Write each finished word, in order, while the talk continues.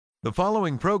The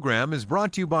following program is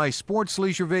brought to you by Sports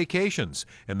Leisure Vacations,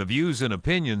 and the views and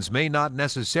opinions may not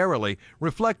necessarily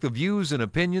reflect the views and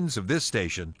opinions of this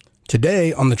station.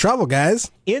 Today on The Travel Guys.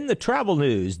 In the travel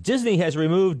news, Disney has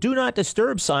removed Do Not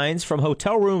Disturb signs from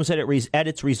hotel rooms at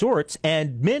its resorts,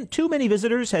 and too many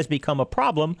visitors has become a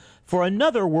problem for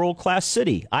another world-class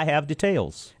city. I have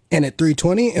details. And at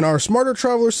 3:20, in our Smarter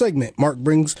Traveler segment, Mark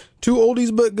brings 2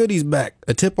 oldies but goodies back,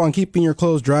 a tip on keeping your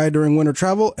clothes dry during winter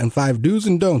travel, and 5 do's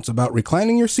and don'ts about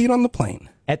reclining your seat on the plane.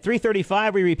 At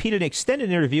 3:35, we repeat an extended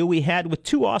interview we had with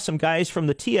 2 awesome guys from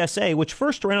the TSA, which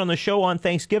first ran on the show on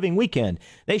Thanksgiving weekend.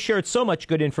 They shared so much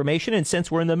good information, and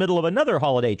since we're in the middle of another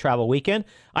holiday travel weekend,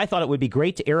 I thought it would be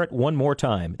great to air it one more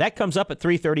time. That comes up at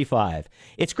 3:35.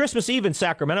 It's Christmas Eve in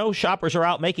Sacramento. Shoppers are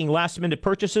out making last-minute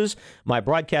purchases. My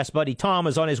broadcast buddy Tom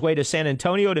is on his way to San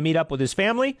Antonio to meet up with his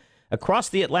family. Across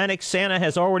the Atlantic, Santa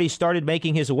has already started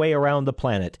making his way around the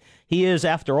planet. He is,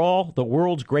 after all, the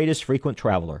world's greatest frequent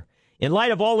traveler. In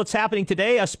light of all that's happening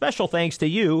today, a special thanks to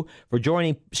you for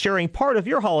sharing part of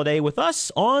your holiday with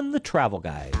us on The Travel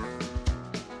Guide.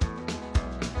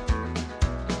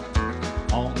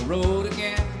 On the road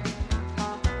again.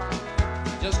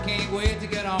 Just can't wait to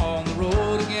get on the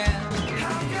road again.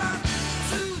 I got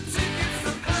 2 tickets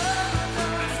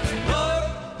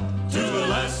to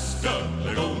Alaska,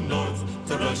 they go north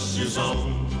to Russia's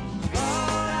own.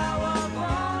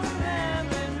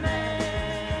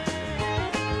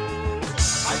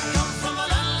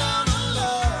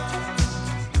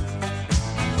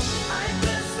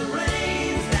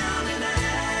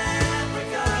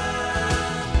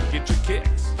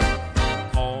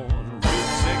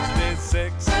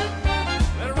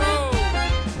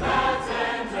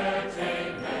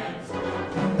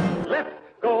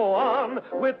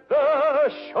 With the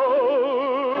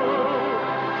show.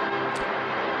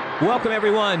 Welcome,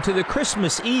 everyone, to the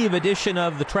Christmas Eve edition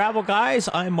of The Travel Guys.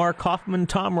 I'm Mark Hoffman.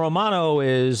 Tom Romano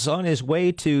is on his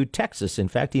way to Texas. In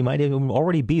fact, he might even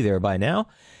already be there by now.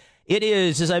 It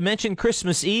is, as I mentioned,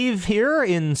 Christmas Eve here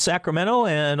in Sacramento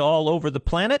and all over the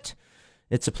planet.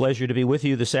 It's a pleasure to be with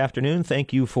you this afternoon.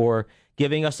 Thank you for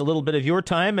giving us a little bit of your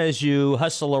time as you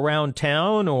hustle around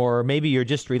town, or maybe you're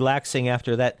just relaxing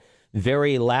after that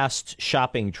very last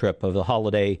shopping trip of the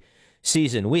holiday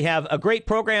season. We have a great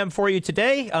program for you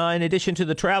today. In addition to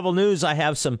the travel news, I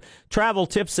have some travel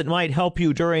tips that might help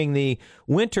you during the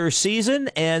winter season.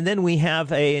 And then we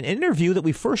have an interview that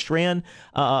we first ran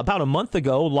about a month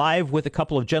ago live with a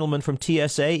couple of gentlemen from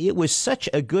TSA. It was such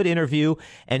a good interview.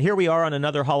 And here we are on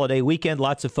another holiday weekend.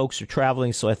 Lots of folks are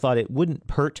traveling, so I thought it wouldn't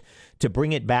hurt to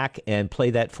bring it back and play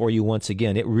that for you once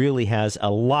again. It really has a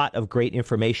lot of great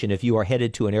information. If you are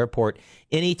headed to an airport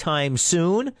anytime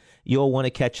soon, you'll want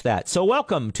to catch that. So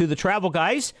welcome to the Travel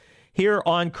Guys here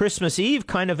on Christmas Eve,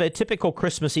 kind of a typical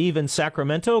Christmas Eve in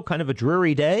Sacramento, kind of a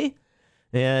dreary day.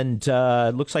 And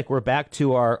it looks like we're back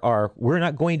to our we're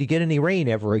not going to get any rain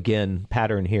ever again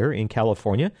pattern here in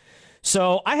California.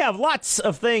 So I have lots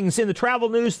of things in the travel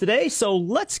news today, so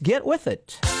let's get with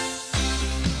it.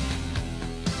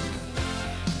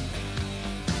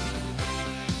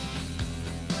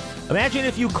 Imagine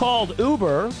if you called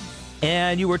Uber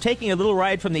and you were taking a little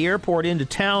ride from the airport into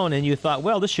town and you thought,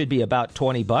 well, this should be about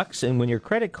 $20. And when your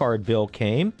credit card bill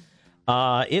came,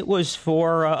 it was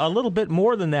for a little bit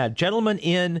more than that. A gentleman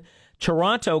in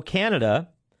Toronto, Canada,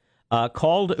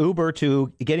 called Uber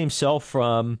to get himself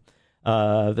from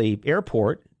the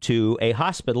airport to a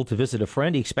hospital to visit a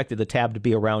friend. He expected the tab to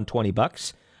be around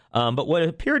 $20. But what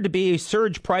appeared to be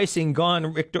surge pricing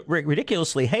gone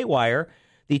ridiculously haywire,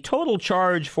 the total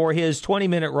charge for his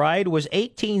 20-minute ride was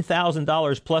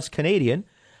 $18,000 plus Canadian,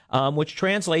 which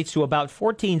translates to about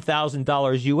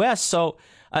 $14,000 U.S. So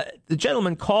the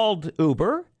gentleman called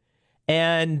Uber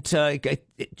and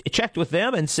checked with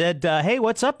them and said, hey,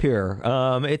 what's up here?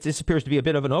 This appears to be a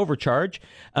bit of an overcharge.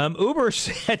 Uber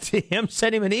said to him,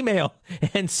 sent him an email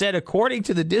and said, according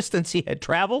to the distance he had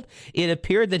traveled, it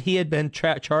appeared that he had been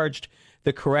charged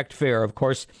the correct fare. Of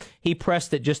course, he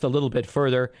pressed it just a little bit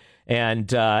further.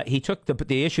 And he took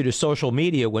the issue to social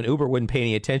media when Uber wouldn't pay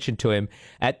any attention to him.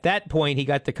 At that point, he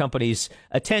got the company's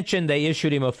attention. They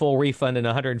issued him a full refund and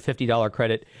 $150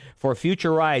 credit for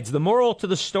future rides. The moral to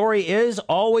the story is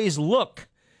always look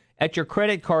at your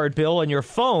credit card bill and your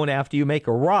phone after you make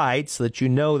a ride so that you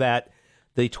know that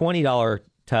the $20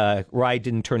 ride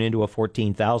didn't turn into a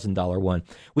 $14,000 one.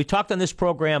 We've talked on this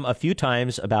program a few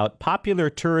times about popular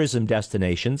tourism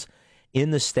destinations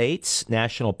in the States,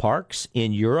 national parks,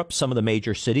 in Europe, some of the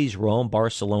major cities, Rome,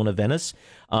 Barcelona, Venice.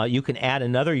 You can add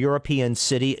another European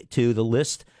city to the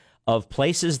list of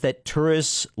places that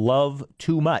tourists love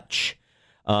too much,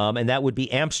 and that would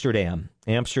be Amsterdam.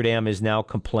 Amsterdam is now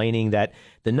complaining that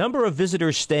the number of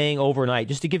visitors staying overnight,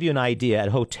 just to give you an idea, at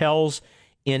hotels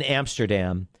in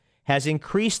Amsterdam has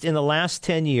increased in the last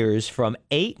 10 years from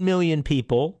 8 million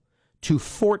people to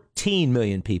 14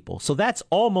 million people. So that's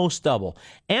almost double.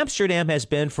 Amsterdam has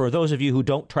been, for those of you who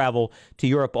don't travel to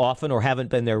Europe often or haven't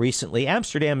been there recently,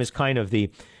 Amsterdam is kind of the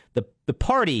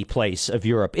party place of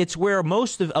Europe. It's where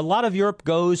a lot of Europe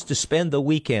goes to spend the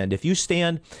weekend. If you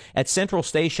stand at Central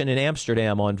Station in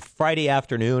Amsterdam on Friday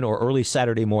afternoon or early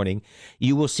Saturday morning,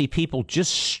 you will see people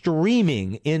just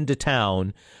streaming into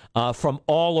town from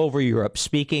all over Europe,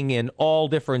 speaking in all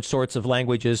different sorts of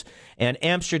languages. And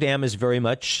Amsterdam is very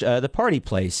much the party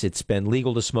place. It's been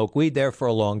legal to smoke weed there for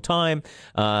a long time.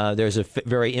 There's a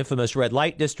very infamous red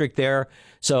light district there.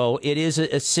 So it is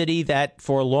a city that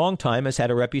for a long time has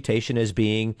had a reputation as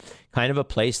being kind of a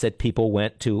place that people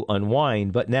went to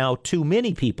unwind. But now too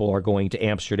many people are going to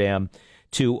Amsterdam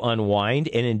to unwind.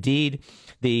 And indeed,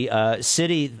 the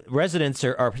city residents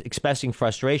are expressing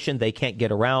frustration. They can't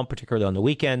get around, particularly on the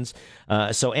weekends.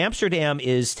 So Amsterdam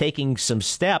is taking some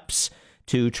steps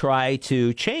to try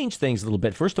to change things a little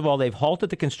bit. First of all, they've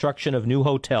halted the construction of new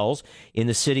hotels in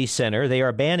the city center. They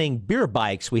are banning beer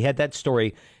bikes. We had that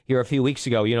story here a few weeks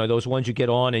ago. You know, those ones you get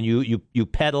on and you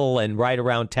pedal and ride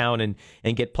around town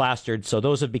and get plastered. So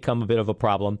those have become a bit of a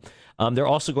problem. They're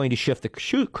also going to shift the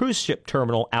cruise ship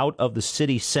terminal out of the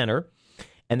city center,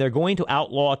 and they're going to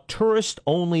outlaw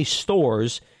tourist-only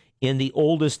stores in the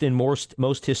oldest and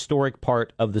most historic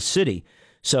part of the city.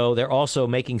 So they're also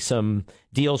making some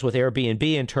deals with Airbnb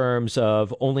in terms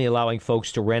of only allowing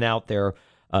folks to rent out their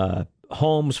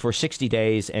homes for 60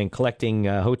 days and collecting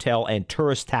hotel and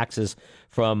tourist taxes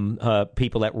from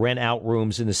people that rent out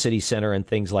rooms in the city center and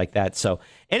things like that. So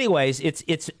anyways,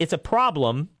 it's a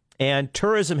problem. And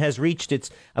tourism has reached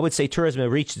tourism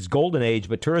has reached its golden age,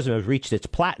 but tourism has reached its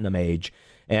platinum age.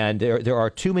 And there are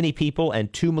too many people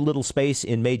and too little space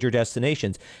in major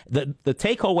destinations. The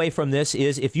takeaway from this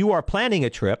is if you are planning a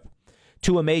trip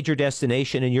to a major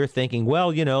destination and you're thinking,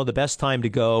 well, you know, the best time to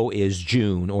go is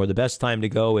June or the best time to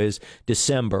go is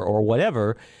December or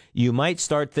whatever, you might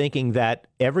start thinking that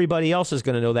everybody else is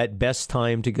going to know that best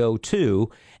time to go too.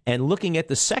 And looking at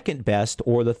the second best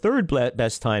or the third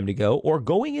best time to go or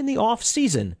going in the off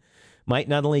season might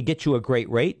not only get you a great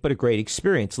rate, but a great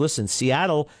experience. Listen,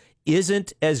 Seattle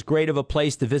isn't as great of a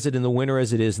place to visit in the winter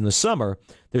as it is in the summer.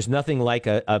 There's nothing like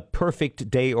a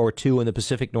perfect day or two in the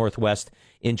Pacific Northwest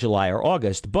in July or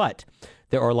August, but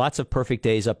there are lots of perfect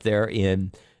days up there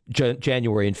in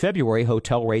January and February.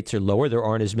 Hotel rates are lower. There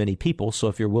aren't as many people, so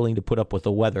if you're willing to put up with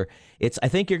the weather, I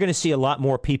think you're going to see a lot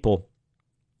more people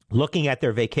looking at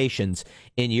their vacations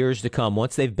in years to come.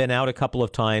 Once they've been out a couple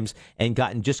of times and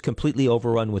gotten just completely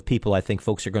overrun with people, I think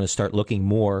folks are going to start looking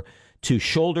more to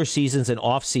shoulder seasons and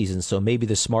off seasons. So maybe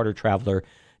the smarter traveler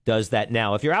does that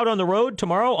now. If you're out on the road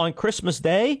tomorrow on Christmas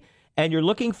Day and you're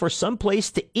looking for some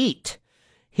place to eat,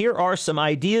 here are some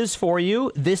ideas for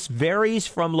you. This varies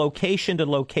from location to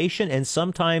location, and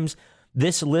sometimes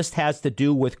this list has to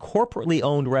do with corporately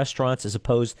owned restaurants as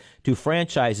opposed to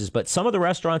franchises. But some of the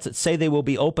restaurants that say they will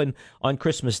be open on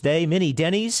Christmas Day, many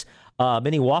Denny's,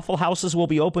 many Waffle Houses will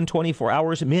be open 24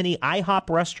 hours, many IHOP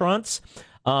restaurants,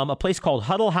 a place called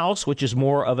Huddle House, which is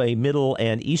more of a Middle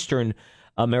and Eastern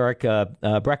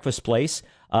America breakfast place.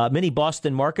 Many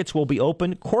Boston markets will be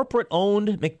open.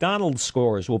 Corporate-owned McDonald's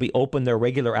stores will be open their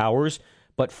regular hours,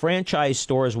 but franchise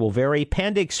stores will vary.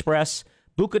 Panda Express,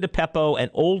 Buca de Beppo,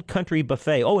 and Old Country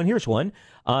Buffet. Oh, and here's one.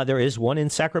 There is one in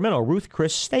Sacramento. Ruth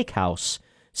Chris Steakhouse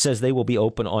says they will be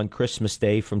open on Christmas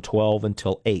Day from 12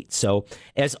 until 8. So,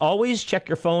 as always, check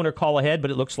your phone or call ahead, but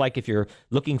it looks like if you're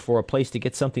looking for a place to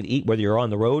get something to eat, whether you're on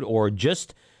the road or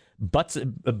just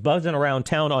buzzing around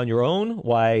town on your own,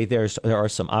 why, there are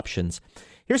some options.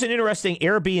 Here's an interesting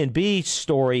Airbnb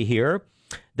story here.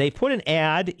 They put an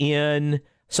ad in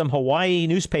some Hawaii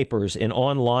newspapers and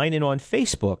online and on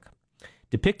Facebook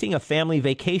depicting a family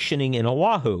vacationing in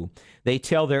Oahu. They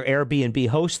tell their Airbnb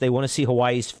host they want to see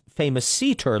Hawaii's famous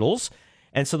sea turtles,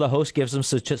 and so the host gives them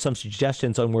some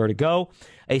suggestions on where to go.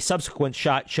 A subsequent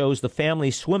shot shows the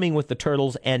family swimming with the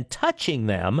turtles and touching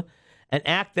them, an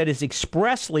act that is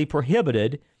expressly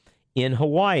prohibited in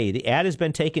Hawaii. The ad has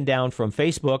been taken down from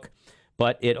Facebook,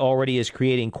 but it already is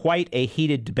creating quite a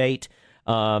heated debate.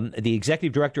 The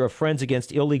executive director of Friends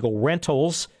Against Illegal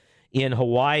Rentals in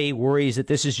Hawaii worries that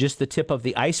this is just the tip of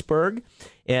the iceberg.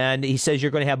 And he says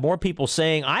you're going to have more people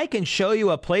saying, I can show you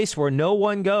a place where no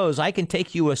one goes. I can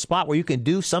take you to a spot where you can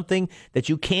do something that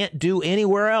you can't do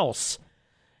anywhere else.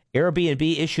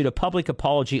 Airbnb issued a public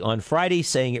apology on Friday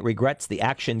saying it regrets the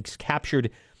actions captured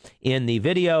in the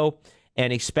video.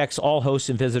 and expects all hosts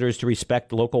and visitors to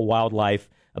respect local wildlife.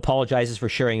 Apologizes for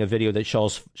sharing a video that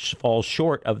falls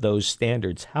short of those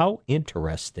standards. How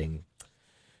interesting.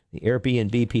 The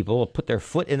Airbnb people will put their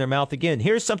foot in their mouth again.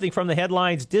 Here's something from the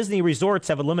headlines. Disney resorts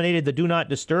have eliminated the Do Not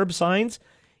Disturb signs.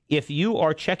 If you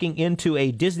are checking into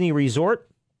a Disney resort,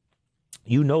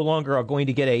 you no longer are going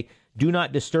to get a Do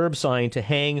Not Disturb sign to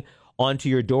hang onto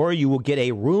your door. You will get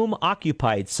a room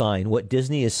occupied sign. What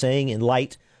Disney is saying in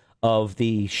light of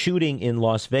the shooting in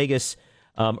Las Vegas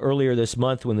earlier this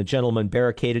month, when the gentleman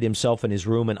barricaded himself in his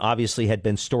room and obviously had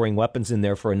been storing weapons in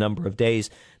there for a number of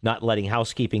days, not letting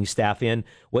housekeeping staff in.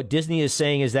 What Disney is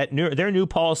saying is that their new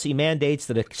policy mandates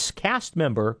that a cast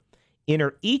member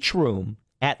enter each room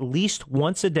at least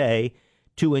once a day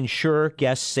to ensure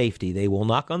guest safety. They will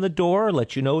knock on the door,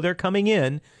 let you know they're coming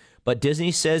in, but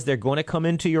Disney says they're going to come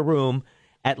into your room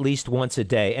at least once a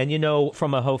day. And, you know,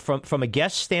 from a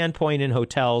guest standpoint in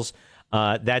hotels,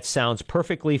 that sounds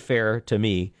perfectly fair to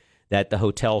me, that the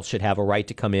hotel should have a right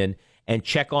to come in and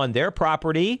check on their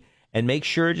property and make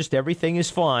sure just everything is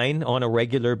fine on a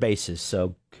regular basis.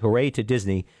 So hooray to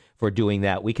Disney for doing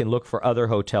that. We can look for other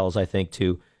hotels, I think,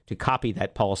 to copy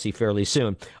that policy fairly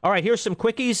soon. All right, here's some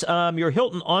quickies. Your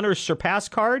Hilton Honors Surpass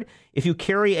card. If you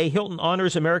carry a Hilton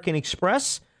Honors American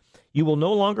Express, you will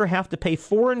no longer have to pay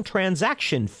foreign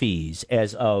transaction fees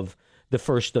as of the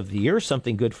first of the year.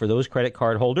 Something good for those credit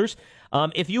card holders.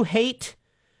 If you hate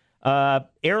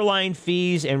airline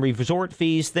fees and resort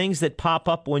fees, things that pop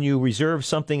up when you reserve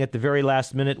something at the very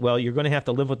last minute, well, you're going to have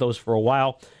to live with those for a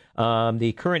while.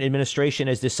 The current administration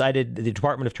has decided, the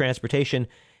Department of Transportation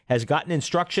has gotten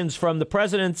instructions from the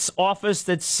president's office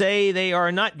that say they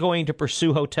are not going to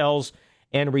pursue hotels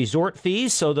and resort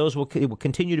fees, so those will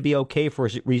continue to be okay for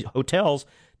hotels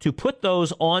to put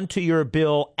those onto your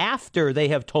bill after they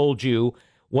have told you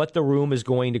what the room is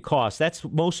going to cost. That's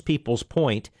most people's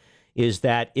point, is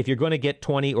that if you're going to get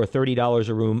 $20 or $30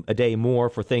 a room a day more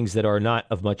for things that are not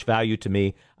of much value to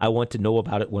me, I want to know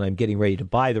about it when I'm getting ready to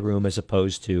buy the room as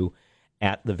opposed to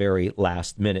at the very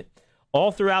last minute.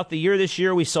 All throughout the year this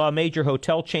year, we saw major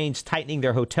hotel chains tightening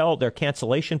their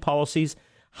cancellation policies.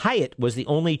 Hyatt was the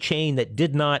only chain that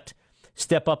did not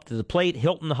step up to the plate.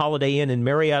 Hilton, Holiday Inn, and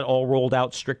Marriott all rolled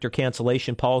out stricter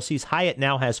cancellation policies. Hyatt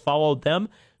now has followed them,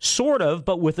 sort of,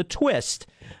 but with a twist.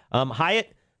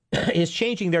 Hyatt is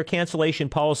changing their cancellation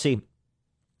policy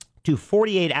to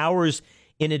 48 hours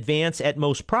in advance at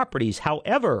most properties.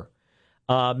 However,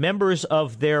 members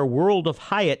of their World of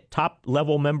Hyatt,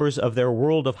 top-level members of their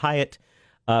World of Hyatt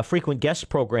frequent guest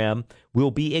program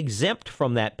will be exempt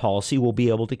from that policy, will be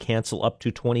able to cancel up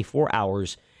to 24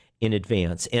 hours in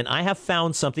advance. And I have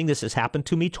found something, this has happened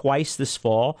to me twice this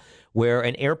fall, where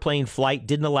an airplane flight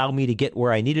didn't allow me to get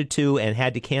where I needed to and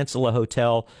had to cancel a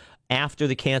hotel after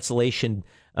the cancellation,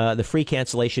 the free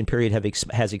cancellation period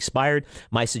has expired.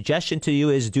 My suggestion to you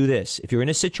is do this. If you're in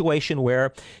a situation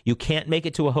where you can't make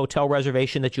it to a hotel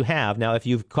reservation that you have, now if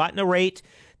you've gotten a rate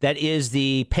that is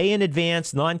the pay in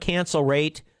advance, non-cancel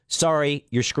rate, sorry,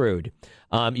 you're screwed.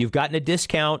 You've gotten a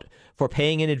discount for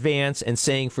paying in advance and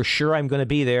saying for sure I'm going to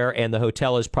be there, and the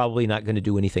hotel is probably not going to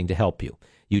do anything to help you.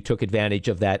 You took advantage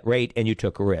of that rate and you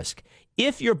took a risk.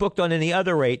 If you're booked on any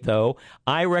other rate, though,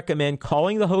 I recommend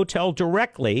calling the hotel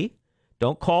directly.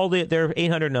 Don't call their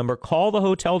 800 number. Call the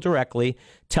hotel directly.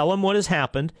 Tell them what has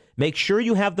happened. Make sure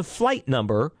you have the flight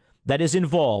number that is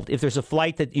involved. If there's a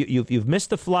flight that you've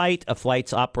missed a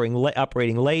flight's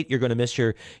operating late, you're going to miss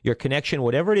your connection,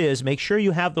 whatever it is, make sure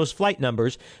you have those flight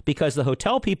numbers, because the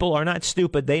hotel people are not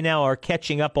stupid. They now are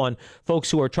catching up on folks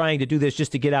who are trying to do this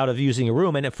just to get out of using a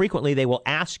room, and frequently they will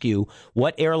ask you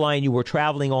what airline you were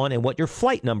traveling on and what your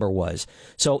flight number was.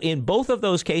 So in both of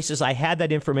those cases, I had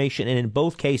that information, and in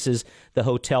both cases, the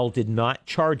hotel did not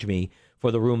charge me for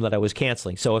the room that I was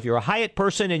canceling. So if you're a Hyatt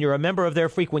person and you're a member of their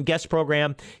frequent guest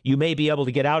program, you may be able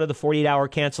to get out of the 48-hour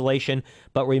cancellation.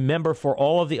 But remember, for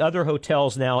all of the other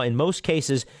hotels now, in most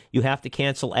cases, you have to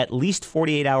cancel at least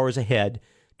 48 hours ahead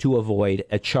to avoid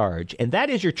a charge. And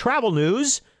that is your travel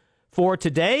news for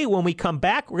today. When we come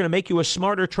back, we're going to make you a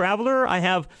smarter traveler. I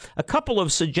have a couple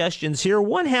of suggestions here.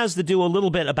 One has to do a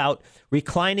little bit about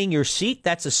reclining your seat.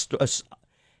 That's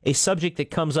a subject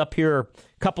that comes up here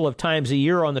a couple of times a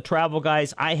year on the Travel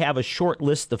Guys. I have a short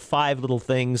list of 5 little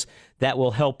things that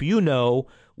will help you know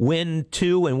when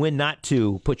to and when not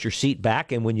to put your seat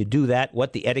back, and when you do that,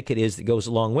 what the etiquette is that goes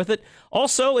along with it.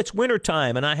 Also, it's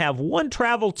wintertime, and I have one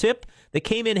travel tip that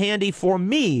came in handy for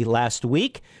me last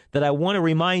week that I want to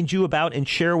remind you about and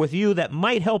share with you that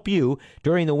might help you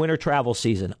during the winter travel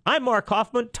season. I'm Mark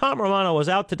Hoffman. Tom Romano is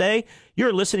out today.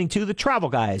 You're listening to the Travel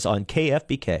Guys on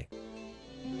KFBK.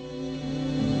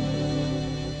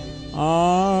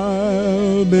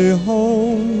 I'll be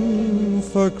home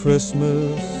for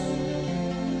Christmas.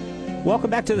 Welcome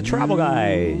back to the Travel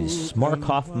Guys. Mark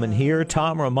Hoffman here,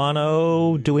 Tom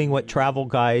Romano doing what travel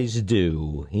guys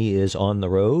do. He is on the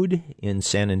road in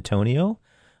San Antonio.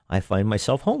 I find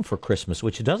myself home for Christmas,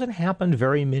 which doesn't happen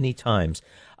very many times.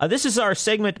 This is our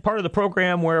segment, part of the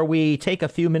program, where we take a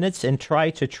few minutes and try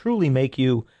to truly make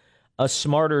you a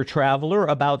smarter traveler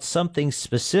about something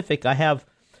specific. I have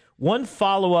one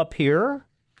follow-up here,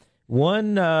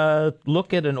 one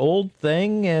look at an old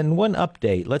thing, and one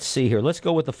update. Let's see here. Let's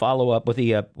go with the follow-up. With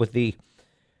the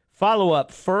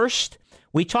follow-up first,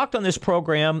 we talked on this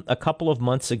program a couple of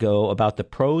months ago about the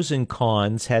pros and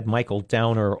cons, had Michael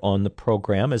Downer on the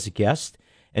program as a guest,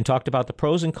 and talked about the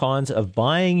pros and cons of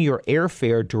buying your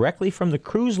airfare directly from the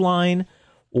cruise line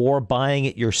or buying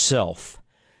it yourself.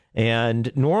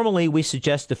 And normally we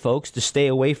suggest to folks to stay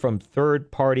away from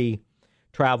third-party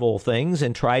travel things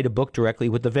and try to book directly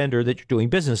with the vendor that you're doing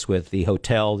business with, the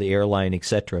hotel, the airline,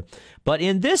 etc. But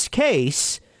in this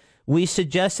case, we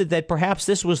suggested that perhaps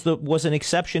this was an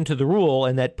exception to the rule,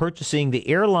 and that purchasing the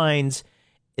airfare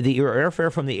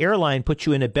from the airline puts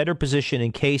you in a better position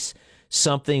in case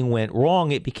something went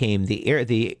wrong. It became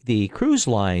the cruise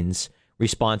line's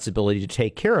responsibility to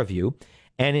take care of you.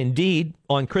 And indeed,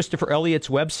 on Christopher Elliott's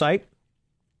website,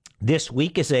 this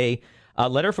week is a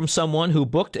letter from someone who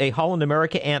booked a Holland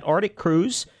America Antarctic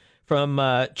cruise from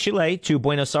Chile to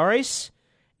Buenos Aires.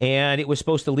 And it was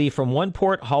supposed to leave from one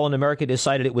port. Holland America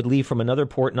decided it would leave from another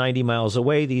port 90 miles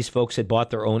away. These folks had bought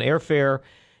their own airfare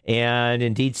and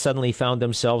indeed suddenly found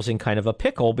themselves in kind of a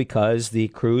pickle because the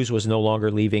cruise was no longer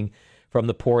leaving from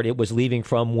the port it was leaving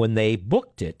from when they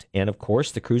booked it. And of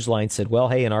course, the cruise line said, well,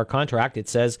 hey, in our contract, it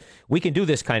says we can do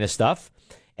this kind of stuff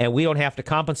and we don't have to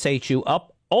compensate you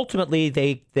up. Ultimately,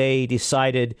 they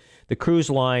decided, the cruise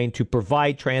line, to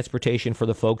provide transportation for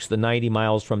the folks the 90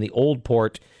 miles from the old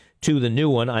port to the new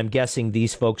one. I'm guessing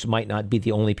these folks might not be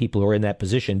the only people who are in that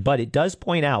position, but it does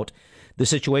point out the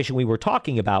situation we were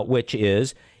talking about, which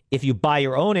is if you buy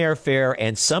your own airfare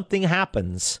and something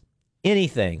happens,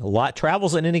 anything,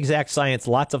 travel's an inexact science,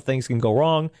 lots of things can go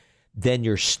wrong, then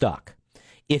you're stuck.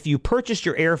 If you purchased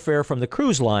your airfare from the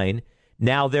cruise line,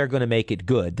 now they're going to make it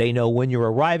good. They know when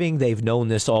you're arriving. They've known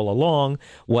this all along,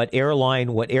 what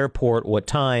airline, what airport, what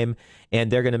time,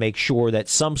 and they're going to make sure that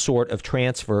some sort of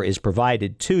transfer is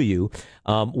provided to you.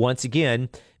 Once again,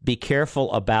 be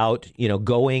careful about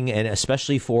going, and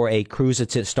especially for a cruise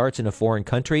that starts in a foreign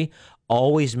country,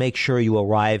 always make sure you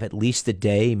arrive at least a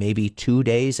day, maybe 2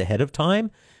 days ahead of time,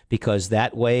 because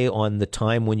that way on the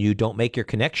time when you don't make your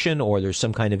connection or there's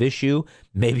some kind of issue,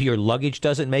 maybe your luggage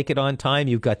doesn't make it on time,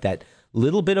 you've got that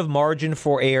little bit of margin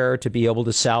for error to be able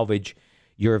to salvage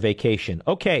your vacation.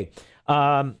 Okay,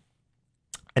 an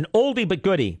oldie but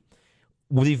goodie.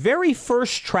 The very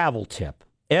first travel tip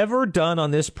ever done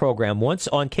on this program, once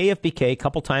on KFBK, a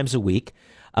couple times a week,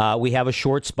 we have a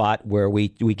short spot where we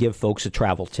give folks a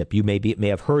travel tip. You may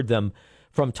have heard them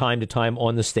from time to time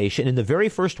on the station. And the very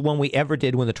first one we ever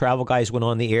did when the Travel Guys went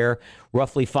on the air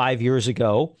roughly 5 years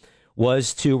ago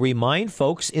was to remind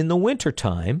folks in the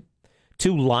wintertime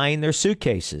to line their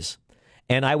suitcases.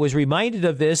 And I was reminded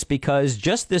of this because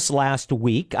just this last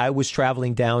week, I was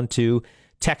traveling down to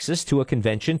Texas to a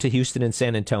convention, to Houston and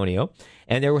San Antonio,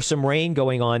 and there was some rain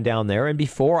going on down there. And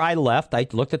before I left, I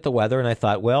looked at the weather and I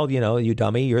thought, well, you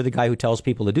dummy, you're the guy who tells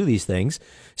people to do these things,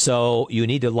 so you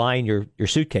need to line your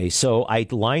suitcase. So I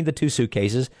lined the two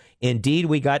suitcases. Indeed,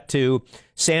 we got to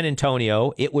San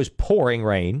Antonio. It was pouring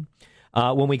rain.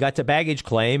 When we got to baggage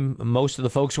claim, most of the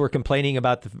folks were complaining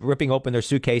about ripping open their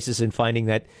suitcases and finding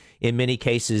that in many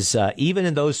cases, even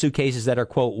in those suitcases that are,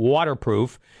 quote,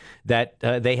 waterproof, that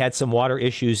they had some water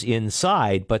issues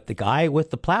inside. But the guy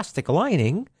with the plastic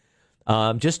lining,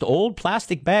 just old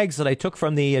plastic bags that I took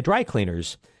from the dry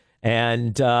cleaners,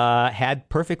 and had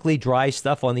perfectly dry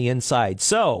stuff on the inside.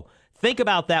 So think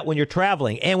about that when you're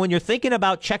traveling. And when you're thinking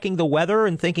about checking the weather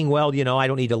and thinking, well, I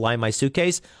don't need to line my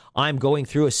suitcase. I'm going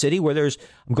to a city where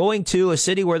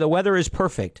the weather is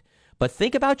perfect. But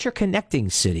think about your connecting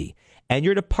city and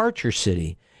your departure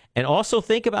city. And also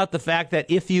think about the fact that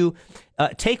if you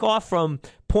take off from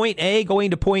point A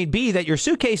going to point B, that your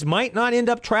suitcase might not end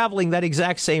up traveling that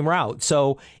exact same route.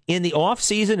 So in the off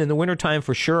season, in the wintertime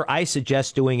for sure, I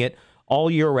suggest doing it all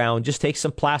year round. Just take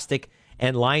some plastic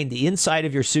and line the inside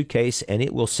of your suitcase, and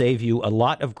it will save you a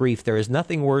lot of grief. There is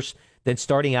nothing worse than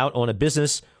starting out on a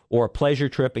business or a pleasure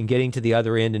trip and getting to the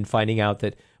other end and finding out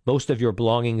that, most of your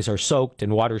belongings are soaked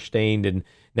and water stained, and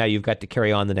now you've got to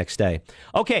carry on the next day.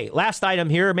 Okay, last item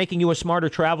here, making you a smarter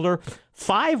traveler.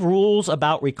 5 rules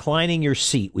about reclining your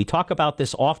seat. We talk about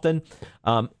this often.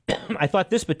 I thought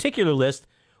this particular list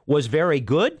was very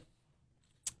good,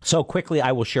 so quickly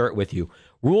I will share it with you.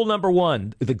 Rule number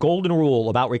 1, the golden rule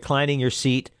about reclining your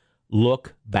seat,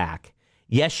 look back.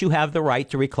 Yes, you have the right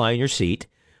to recline your seat,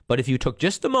 but if you took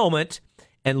just a moment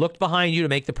and looked behind you to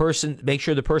make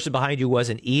sure the person behind you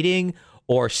wasn't eating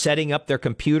or setting up their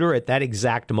computer at that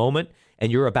exact moment,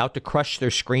 and you're about to crush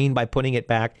their screen by putting it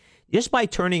back, just by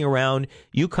turning around,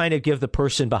 you kind of give the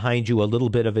person behind you a little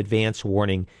bit of advance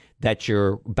warning that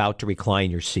you're about to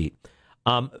recline your seat.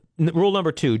 Rule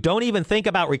number 2, don't even think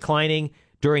about reclining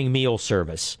during meal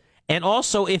service. And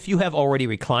also, if you have already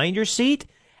reclined your seat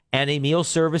and a meal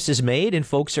service is made and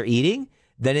folks are eating,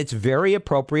 then it's very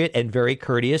appropriate and very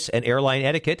courteous and airline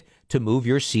etiquette to move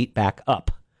your seat back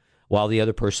up while the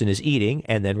other person is eating,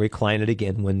 and then recline it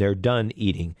again when they're done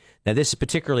eating. Now, this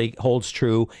particularly holds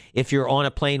true if you're on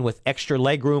a plane with extra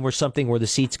leg room or something where the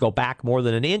seats go back more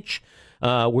than an inch,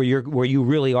 where you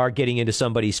really are getting into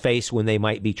somebody's face when they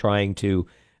might be trying to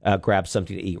grab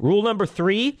something to eat. Rule number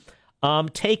 3,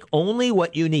 take only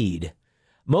what you need.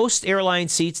 Most airline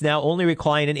seats now only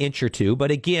recline an inch or two,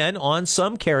 but again, on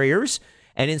some carriers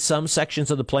and in some sections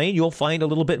of the plane, you'll find a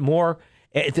little bit more.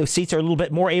 The seats are a little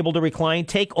bit more able to recline.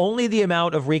 Take only the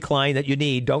amount of recline that you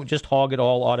need. Don't just hog it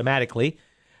all automatically.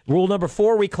 Rule number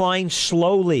 4, recline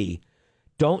slowly.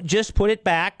 Don't just put it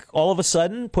back all of a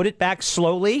sudden. Put it back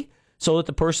slowly so that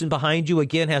the person behind you,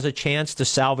 again, has a chance to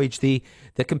salvage the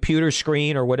computer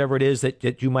screen or whatever it is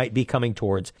that you might be coming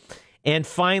towards. And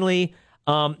finally,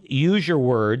 use your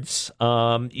words.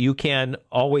 You can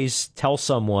always tell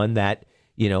someone that,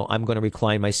 I'm going to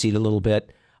recline my seat a little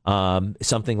bit,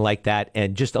 something like that.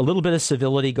 And just a little bit of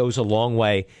civility goes a long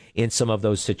way in some of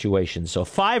those situations. So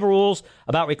 5 rules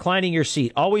about reclining your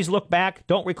seat. Always look back.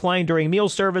 Don't recline during meal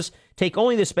service. Take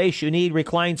only the space you need.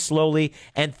 Recline slowly.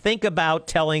 And think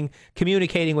about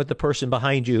communicating with the person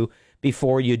behind you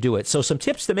before you do it. So some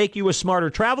tips to make you a smarter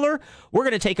traveler. We're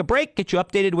going to take a break, get you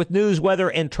updated with news, weather,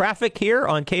 and traffic here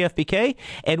on KFBK.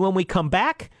 And when we come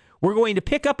back, we're going to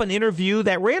pick up an interview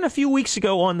that ran a few weeks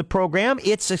ago on the program.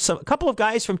 It's a couple of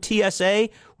guys from TSA,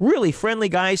 really friendly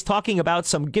guys, talking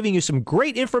about giving you some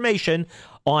great information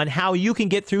on how you can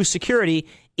get through security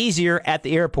easier at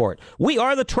the airport. We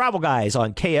are the Travel Guys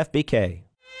on KFBK.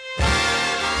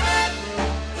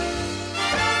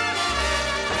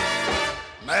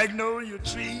 Magnolia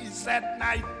trees at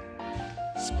night,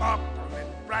 sparkling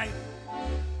bright.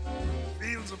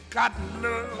 Fields of cotton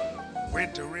love,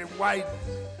 wintry white.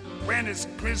 When it's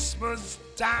Christmas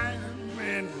time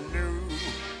in New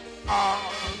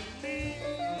Orleans.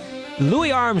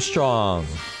 Louis Armstrong.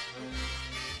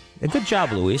 Good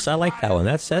job, Louis. I like that one.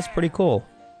 That's pretty cool.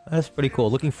 That's pretty cool.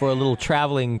 Looking for a little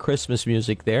traveling Christmas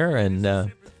music there, and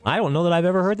I don't know that I've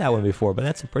ever heard that one before, but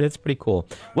that's pretty cool.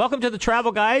 Welcome to the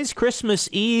Travel Guys, Christmas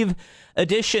Eve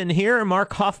edition here.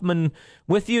 Mark Hoffman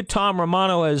with you. Tom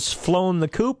Romano has flown the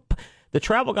coop. The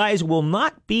Travel Guys will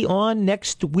not be on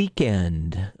next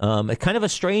weekend. Kind of a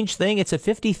strange thing. It's a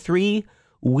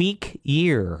 53-week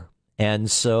year. And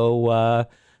so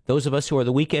those of us who are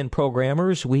the weekend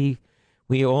programmers, we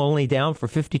are only down for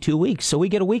 52 weeks. So we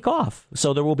get a week off.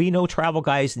 So there will be no Travel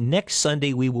Guys next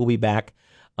Sunday. We will be back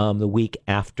the week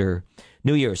after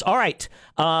New Year's. All right.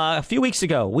 A few weeks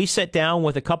ago, we sat down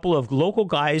with a couple of local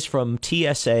guys from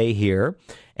TSA here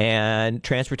and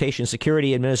Transportation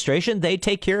Security Administration. They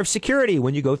take care of security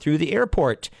when you go through the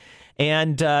airport.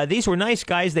 And these were nice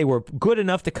guys. They were good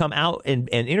enough to come out and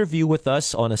interview with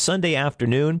us on a Sunday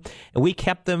afternoon. And we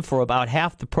kept them for about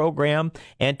half the program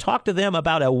and talked to them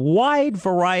about a wide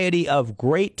variety of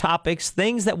great topics,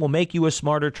 things that will make you a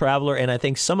smarter traveler. And I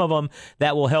think some of them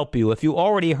that will help you. If you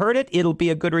already heard it, it'll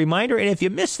be a good reminder. And if you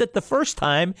missed it the first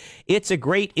time, it's a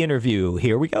great interview.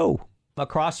 Here we go.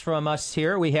 Across from us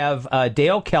here, we have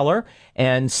Dale Keller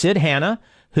and Sid Hanna,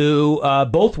 who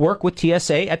both work with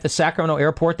TSA at the Sacramento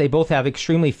airport. They both have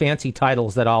extremely fancy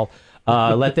titles that I'll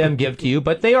let them give to you.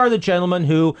 But they are the gentlemen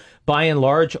who, by and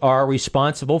large, are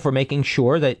responsible for making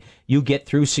sure that you get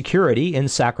through security in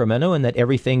Sacramento and that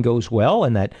everything goes well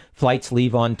and that flights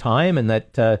leave on time and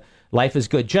that life is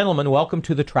good. Gentlemen, welcome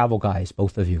to the Travel Guys,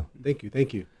 both of you. Thank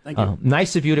you.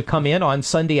 Nice of you to come in on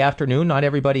Sunday afternoon. Not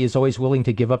everybody is always willing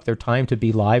to give up their time to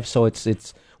be live, so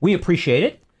we appreciate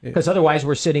it. Because otherwise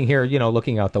we're sitting here,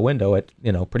 looking out the window at,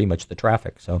 pretty much the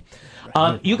traffic. So,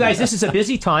 you guys, this is a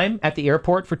busy time at the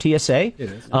airport for TSA. It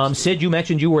is. Sid, you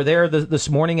mentioned you were there this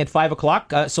morning at 5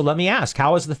 o'clock. So let me ask,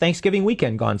 how has the Thanksgiving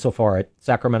weekend gone so far at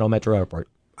Sacramento Metro Airport?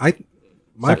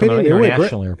 My opinion, it went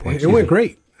International great. Airport. It went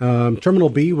great. Terminal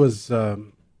B was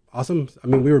awesome. I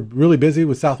mean, we were really busy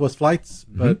with Southwest flights,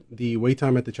 but the wait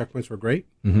time at the checkpoints were great.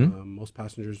 Most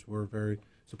passengers were very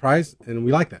surprised, and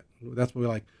we like that. That's what we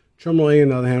like. Terminal A, on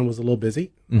the other hand, was a little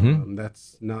busy.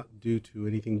 That's not due to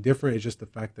anything different. It's just the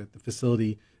fact that the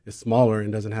facility is smaller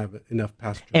and doesn't have enough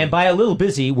passengers. And by a little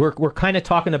busy, we're kind of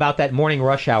talking about that morning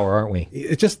rush hour, aren't we?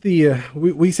 It's just the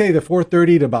we say the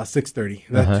 4:30 to about 6:30.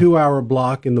 That 2-hour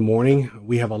block in the morning,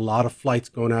 we have a lot of flights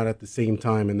going out at the same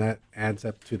time, and that adds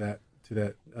up to that.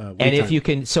 And if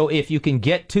you can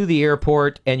get to the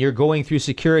airport and you're going through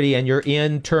security and you're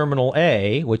in Terminal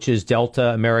A, which is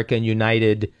Delta, American,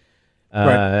 United. Right.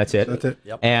 That's it. That's it.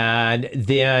 Yep. And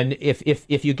then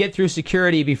if you get through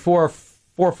security before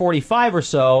 4:45 or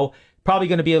so, probably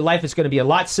going to be life is going to be a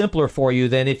lot simpler for you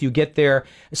than if you get there.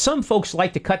 Some folks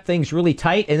like to cut things really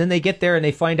tight, and then they get there and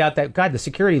they find out that God, the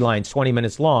security line's 20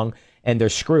 minutes long, and they're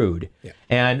screwed. Yeah.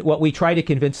 And what we try to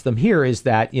convince them here is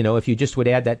that if you just would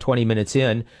add that 20 minutes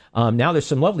in, now there's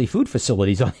some lovely food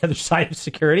facilities on the other side of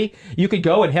security. You could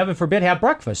go and, heaven forbid, have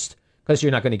breakfast because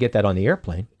you're not going to get that on the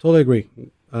airplane. Totally agree.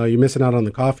 You're missing out on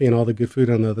the coffee and all the good food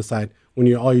on the other side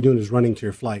when all you're doing is running to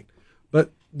your flight.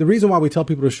 But the reason why we tell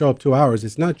people to show up 2 hours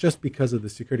is not just because of the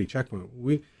security checkpoint.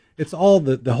 It's all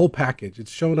the whole package.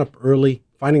 It's showing up early,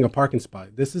 finding a parking spot.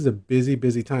 This is a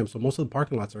busy time. So most of the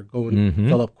parking lots are going to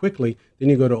fill up quickly. Then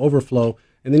you go to overflow,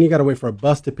 and then you got to wait for a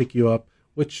bus to pick you up,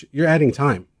 which you're adding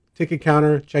time. Ticket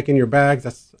counter, check in your bags,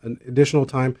 that's an additional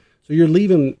time. So you're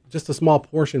leaving just a small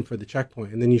portion for the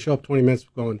checkpoint, and then you show up 20 minutes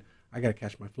going, I got to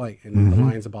catch my flight. And the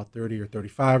line's about 30 or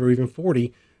 35 or even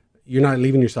 40. You're not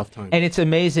leaving yourself time. And it's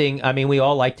amazing. I mean, we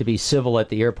all like to be civil at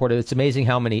the airport. It's amazing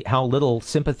how little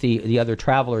sympathy the other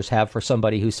travelers have for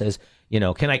somebody who says,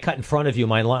 can I cut in front of you?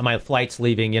 My flight's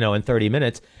leaving, in 30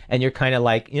 minutes. And you're kind of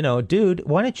like, dude,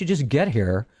 why don't you just get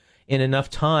here in enough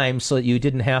time so that you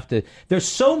didn't have to. There's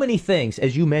so many things,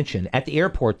 as you mentioned, at the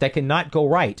airport that cannot go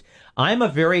right. I'm a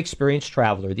very experienced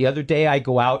traveler. The other day I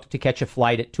go out to catch a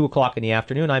flight at 2 o'clock in the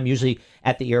afternoon. I'm usually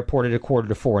at the airport at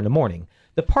 3:45 in the morning.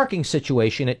 The parking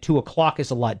situation at 2 o'clock is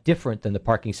a lot different than the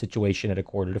parking situation at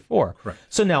 3:45. Correct.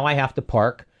 So now I have to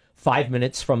park 5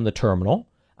 minutes from the terminal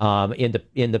in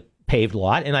the paved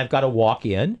lot, and I've got to walk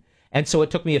in. And so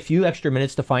it took me a few extra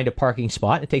minutes to find a parking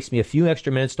spot. It takes me a few extra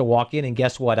minutes to walk in, and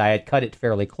guess what? I had cut it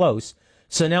fairly close.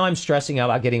 So now I'm stressing out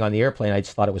about getting on the airplane. I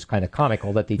just thought it was kind of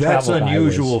comical that the That's travel guy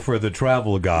unusual for the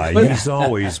travel guy. He's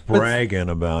always bragging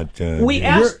about. But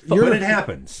it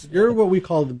happens. You're what we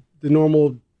call the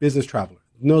normal business traveler.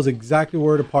 Knows exactly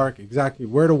where to park, exactly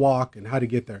where to walk, and how to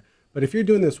get there. But if you're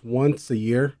doing this once a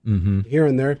year, here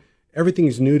and there, everything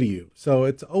is new to you. So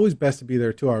it's always best to be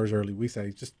there 2 hours early. We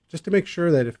say just to make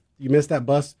sure that if you miss that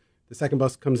bus, the second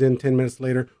bus comes in 10 minutes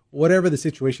later. Whatever the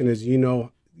situation is, you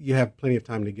have plenty of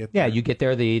time to get there. Yeah, you get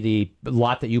there, the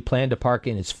lot that you plan to park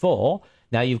in is full.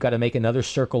 Now you've got to make another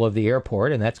circle of the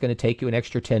airport, and that's going to take you an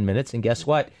extra 10 minutes. And guess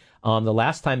what? The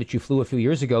last time that you flew a few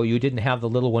years ago, you didn't have the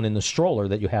little one in the stroller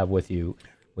that you have with you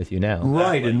now.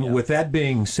 Right, and with that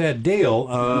being said,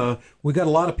 Dale, we got a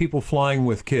lot of people flying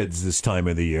with kids this time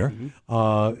of the year.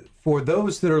 For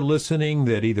those that are listening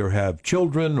that either have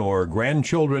children or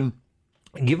grandchildren,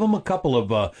 give them a couple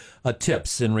of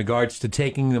tips in regards to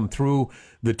taking them through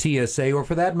the TSA, or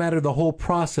for that matter, the whole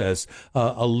process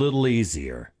a little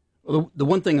easier. Well, the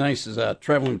one thing nice is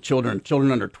traveling with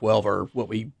children under 12 are what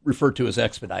we refer to as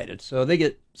expedited. So they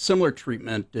get similar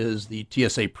treatment as the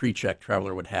TSA pre-check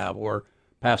traveler would have, or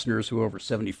passengers who are over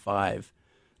 75.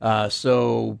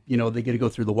 So, they get to go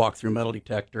through the walk-through metal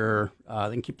detector.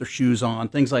 They can keep their shoes on,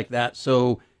 things like that.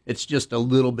 So it's just a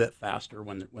little bit faster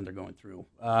when they're going through.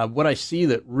 What I see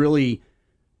that really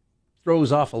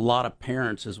throws off a lot of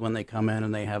parents is when they come in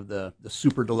and they have the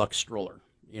super deluxe stroller.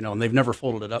 And they've never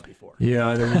folded it up before.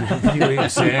 Yeah, exactly.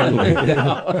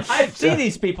 I've seen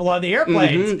these people on the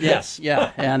airplanes. Yes,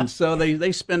 yeah. And so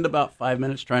they spend about 5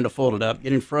 minutes trying to fold it up,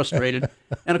 getting frustrated.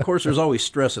 And, of course, there's always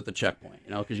stress at the checkpoint,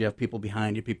 because you have people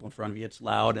behind you, people in front of you. It's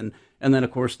loud. And then,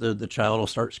 of course, the child will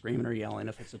start screaming or yelling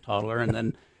if it's a toddler. And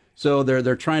then so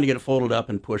they're trying to get it folded up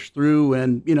and pushed through.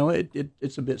 And,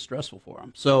 it's a bit stressful for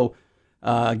them. So,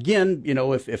 again,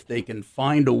 if they can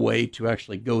find a way to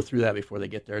actually go through that before they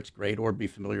get there, it's great, or be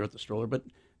familiar with the stroller. But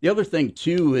the other thing,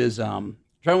 too, is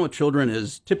traveling with children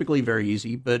is typically very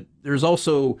easy, but there's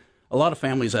also a lot of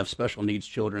families have special needs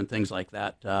children, things like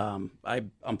that.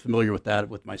 I'm familiar with that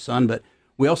with my son, but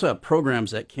we also have programs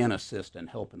that can assist and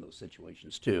help in those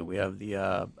situations, too. We have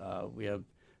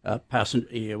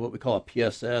passenger, what we call a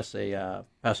PSS, a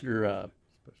passenger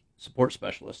support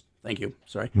specialist. Thank you.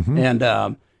 Sorry. And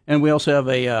And we also have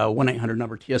a 1-800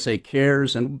 number, TSA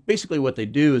Cares. And basically what they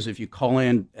do is if you call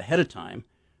in ahead of time,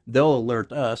 they'll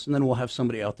alert us, and then we'll have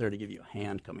somebody out there to give you a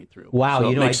hand coming through. Wow,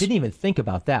 So I didn't even think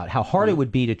about that, how hard it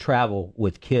would be to travel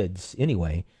with kids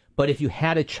anyway. But if you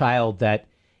had a child that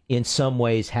in some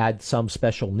ways had some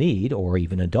special need, or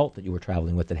even an adult that you were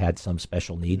traveling with that had some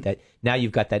special need, that now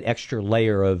you've got that extra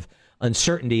layer of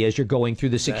uncertainty as you're going through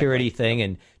the security thing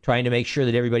and trying to make sure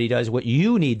that everybody does what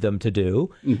you need them to do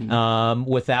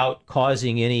without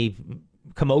causing any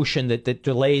commotion that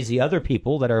delays the other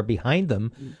people that are behind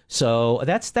them. So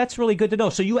that's really good to know.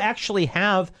 So you actually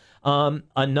have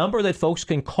a number that folks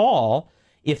can call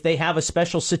if they have a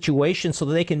special situation, so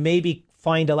that they can maybe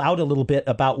find out a little bit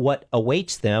about what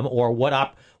awaits them or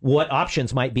what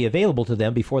options might be available to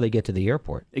them before they get to the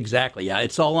airport. Exactly, yeah.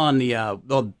 It's all on the,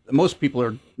 well, most people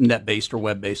are net-based or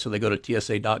web-based, so they go to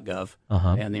tsa.gov,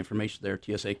 and the information there,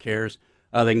 TSA Cares.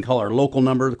 They can call our local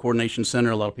number, the coordination center.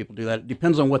 A lot of people do that. It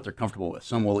depends on what they're comfortable with.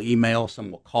 Some will email,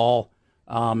 some will call.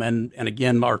 And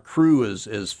again, our crew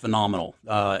is phenomenal.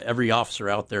 Every officer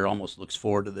out there almost looks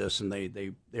forward to this, and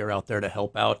they're out there to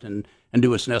help out and do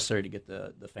what's necessary to get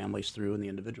the families through and the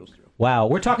individuals through. Wow.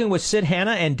 We're talking with Sid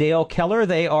Hanna and Dale Keller.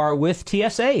 They are with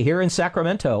TSA here in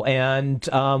Sacramento, and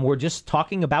we're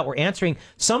answering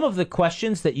some of the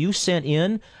questions that you sent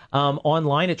in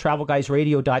online at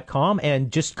travelguysradio.com,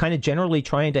 and just kind of generally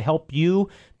trying to help you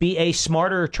be a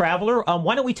smarter traveler.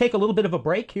 Why don't we take a little bit of a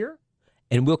break here?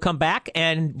 And we'll come back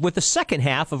and with the second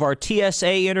half of our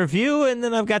TSA interview, and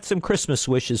then I've got some Christmas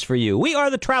wishes for you. We are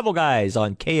the Travel Guys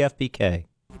on KFBK.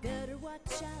 You better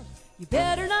watch out. You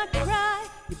better not cry.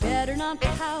 You better not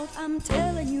pout. I'm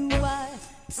telling you why.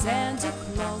 Santa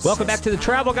Claus. Welcome back to the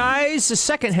Travel Guys. The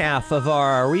second half of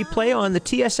our replay on the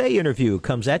TSA interview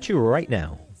comes at you right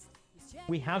now.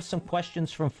 We have some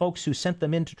questions from folks who sent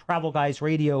them into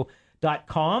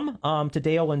travelguysradio.com to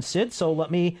Dale and Sid, so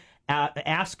let me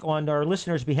ask on our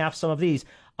listeners' behalf some of these.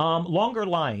 Longer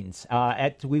lines.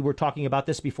 We were talking about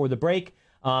this before the break.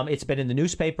 It's been in the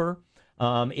newspaper.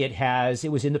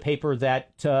 It was in the paper that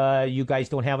you guys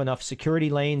don't have enough security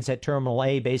lanes at Terminal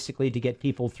A, basically, to get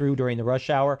people through during the rush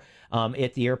hour.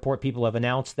 At the airport, people have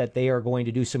announced that they are going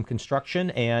to do some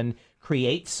construction and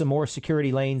create some more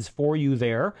security lanes for you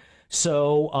there.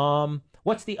 So,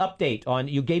 what's the update on?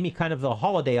 You gave me kind of the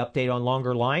holiday update on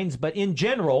longer lines, but in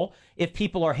general, if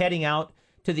people are heading out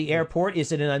to the airport,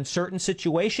 is it an uncertain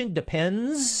situation?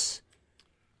 Depends.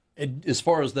 As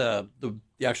far as the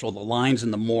lines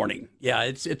in the morning, yeah,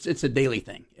 it's a daily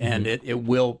thing, and it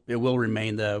will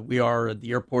remain. The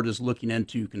airport is looking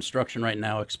into construction right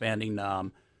now, expanding,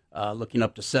 looking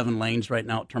up to 7 lanes right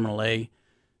now at Terminal A.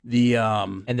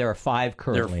 And there are 5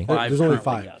 currently. There's only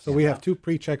 5. Yes. So we have 2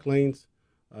 pre-check lanes.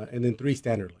 And then 3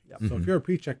 standard lanes. Yep. So if you're a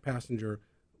pre-check passenger,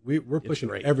 we're pushing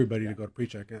everybody to go to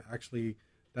pre-check. Actually,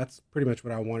 that's pretty much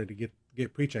what I wanted to get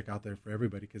pre-check out there for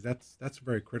everybody, because that's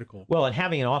very critical. Well, and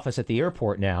having an office at the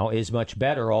airport now is much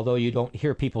better, although you don't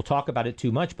hear people talk about it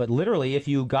too much. But literally, if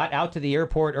you got out to the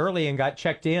airport early and got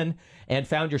checked in and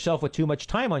found yourself with too much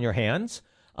time on your hands,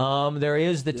 there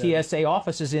is the TSA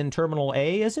offices in Terminal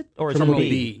A, is it? Or is Terminal it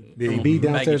B? B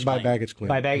downstairs by baggage claim.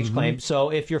 By baggage claim. So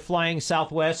if you're flying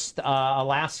Southwest,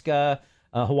 Alaska,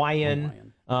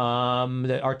 Hawaiian,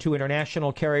 our 2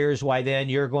 international carriers, why then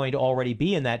you're going to already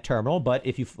be in that terminal. But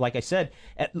if you, like I said,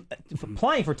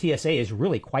 applying for TSA is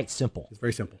really quite simple. It's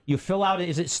very simple. You fill out,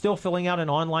 is it still filling out an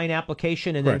online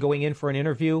application and then going in for an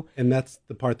interview? And that's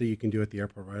the part that you can do at the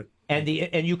airport, right? And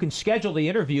you can schedule the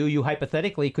interview. You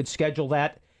hypothetically could schedule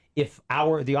that if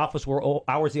hours the office were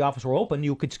open.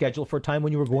 You could schedule for a time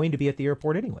when you were going to be at the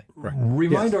airport anyway. Right.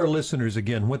 Remind our listeners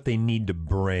again what they need to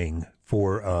bring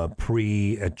for a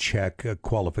pre-check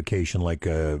qualification, like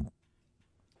a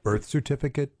birth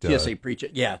certificate. TSA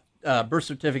pre-check, yeah, birth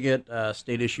certificate,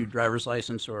 state-issued driver's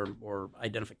license or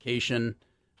identification.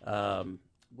 I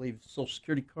believe Social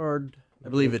Security card. I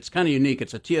believe it's kind of unique.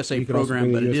 It's a TSA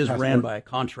program, but it is ran by a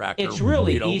contractor. It's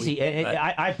really easy.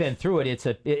 I've been through it. It's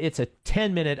a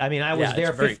 10-minute. I mean, I was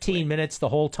there 15 minutes the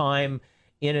whole time,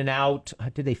 in and out.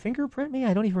 Did they fingerprint me?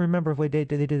 I don't even remember if they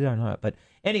did it or not. But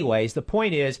anyways, the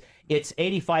point is, it's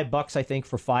 $85, I think,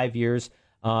 for 5 years.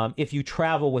 If you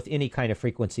travel with any kind of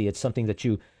frequency, it's something that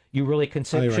you really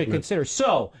should consider.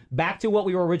 So back to what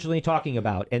we were originally talking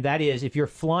about, and that is if your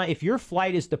flight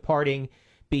is departing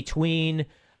between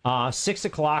 6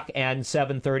 o'clock and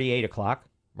 7:30, 8 o'clock,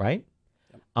 right?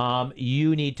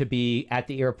 You need to be at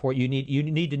the airport. You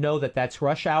need to know that that's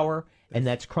rush hour and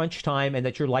that's crunch time, and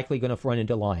that you're likely going to run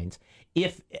into lines.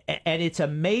 And it's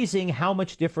amazing how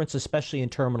much difference, especially in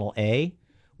Terminal A,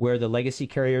 where the legacy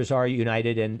carriers are,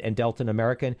 United and Delta and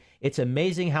American. It's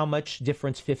amazing how much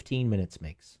difference 15 minutes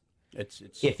makes.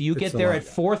 If you get there at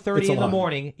 4:30 in the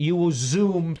morning, you will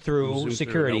zoom through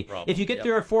security. If you get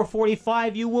there at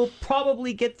 4:45, you will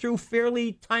probably get through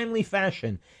fairly timely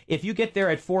fashion. If you get there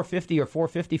at 4:50 or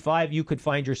 4:55, you could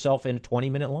find yourself in a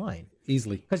 20-minute line.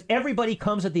 Easily. Because everybody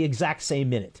comes at the exact same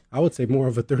minute. I would say more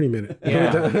of a 30-minute.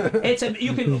 Yeah.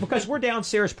 Because we're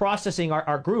downstairs processing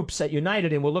our groups at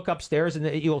United, and we'll look upstairs,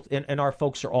 and our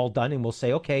folks are all done, and we'll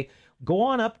say, okay, go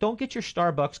on up. Don't get your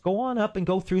Starbucks. Go on up and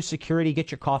go through security. Get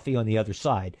your coffee on the other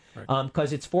side.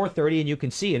 Because it's 4:30 and you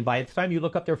can see. And by the time you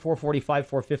look up there, 4:45,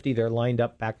 4:50, they're lined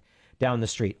up back down the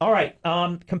street. All right.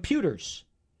 Computers.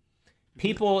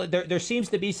 People, there seems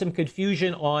to be some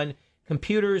confusion on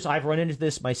computers. I've run into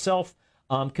this myself.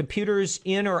 Computers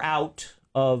in or out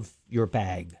of your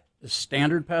bag. The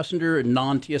standard passenger,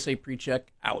 non-TSA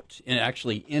pre-check, out. And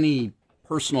actually, any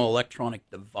personal electronic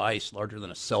device larger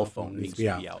than a cell phone needs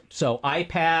to be out. So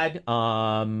iPad,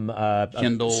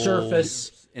 Kindle,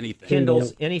 Surface, anything.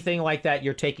 Kindles, anything like that,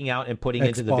 you're taking out and putting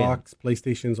into the bin. Xbox,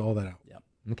 PlayStations, all that out. Yep.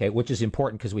 Okay, which is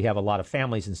important because we have a lot of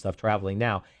families and stuff traveling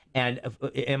now. And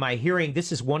am I hearing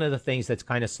this is one of the things that's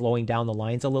kind of slowing down the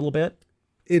lines a little bit?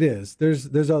 It is.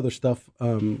 There's other stuff.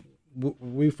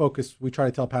 We try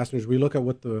to tell passengers, we look at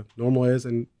what the normal is.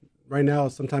 And right now,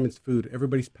 sometimes it's food.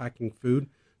 Everybody's packing food.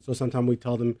 So sometimes we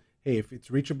tell them, hey, if it's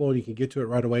reachable and you can get to it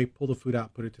right away, pull the food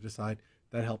out, put it to the side.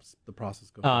 That helps the process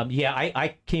go.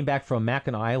 I came back from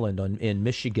Mackinac Island in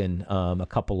Michigan a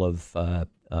couple of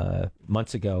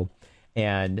months ago,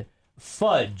 and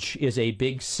fudge is a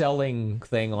big selling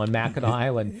thing on Mackinac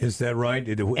Island. Is that right?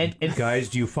 And guys,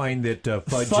 do you find that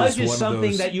fudge is one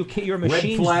something of those that your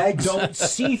machines flags? don't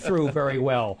see through very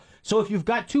well? So if you've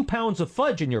got 2 pounds of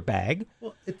fudge in your bag,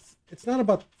 well, it's not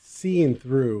about seeing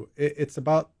through. It's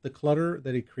about the clutter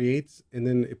that it creates, and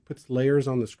then it puts layers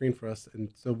on the screen for us,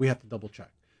 and so we have to double check.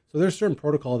 So there's certain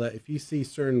protocol that if you see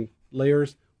certain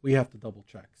layers, we have to double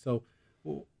check. So,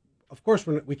 of course,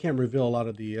 we can't reveal a lot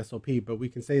of the SOP, but we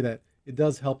can say that it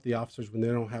does help the officers when they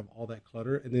don't have all that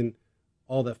clutter and then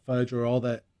all that fudge or all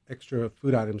that extra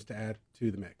food items to add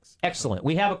to the mix. Excellent.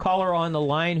 We have a caller on the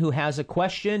line who has a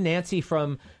question. Nancy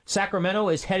from Sacramento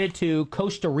is headed to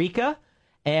Costa Rica,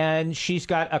 and she's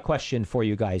got a question for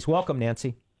you guys. Welcome,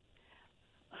 Nancy.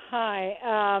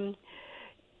 Hi.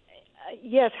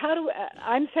 Yes,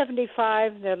 I'm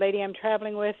 75. The lady I'm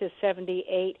traveling with is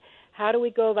 78. How do we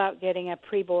go about getting a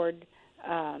pre-board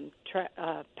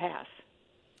pass?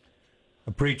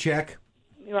 A pre-check?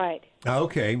 Right.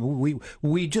 Okay.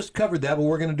 We just covered that, but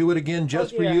we're going to do it again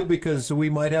just for you because we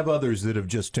might have others that have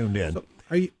just tuned in. So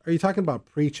are you talking about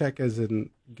pre-check as in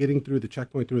getting through the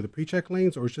checkpoint through the pre-check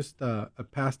lanes, or just a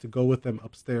pass to go with them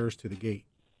upstairs to the gate?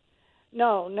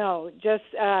 No, just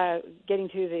getting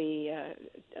to the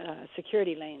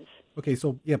security lanes. Okay,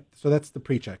 so that's the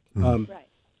pre-check. Right.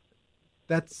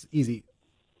 That's easy.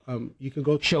 You can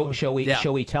go. Shall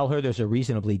we tell her there's a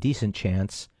reasonably decent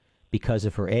chance because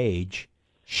of her age,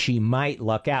 she might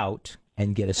luck out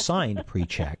and get assigned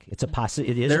pre-check. It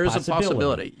is there a is possibility. a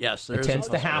possibility. Yes, it tends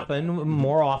to happen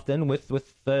more often with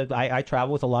I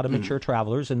travel with a lot of mature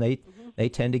travelers, and they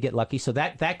tend to get lucky. So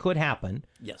that could happen.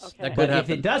 Yes, okay. that could but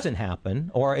happen. if it doesn't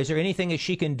happen, or is there anything that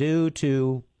she can do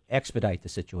to expedite the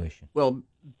situation? Well,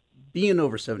 being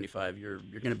over 75, you're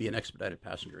going to be an expedited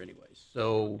passenger anyways.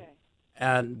 So. Okay.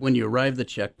 And when you arrive at the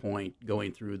checkpoint,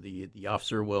 going through the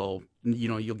officer will,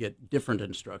 you'll get different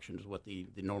instructions what the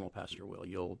normal passenger will.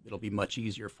 It'll be much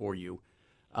easier for you.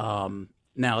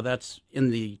 Now that's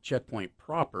in the checkpoint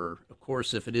proper. Of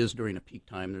course, if it is during a peak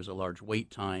time, there's a large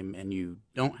wait time, and you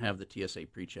don't have the TSA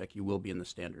pre-check, you will be in the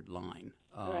standard line.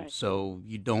 Right. So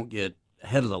you don't get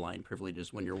ahead of the line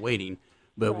privileges when you're waiting,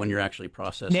 but when you're actually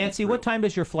processing. Nancy, what time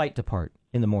does your flight depart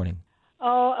in the morning?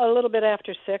 Oh, a little bit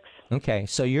after 6. Okay,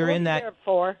 so you're in that. There at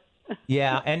 4.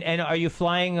 Yeah, and are you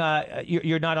flying?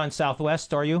 You're not on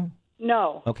Southwest, are you?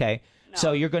 No. Okay, no.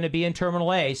 So you're going to be in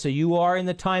Terminal A. So you are in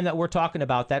the time that we're talking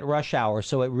about, that rush hour.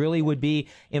 So it really would be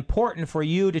important for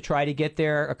you to try to get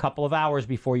there a couple of hours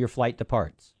before your flight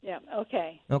departs. Yeah.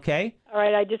 Okay. Okay. All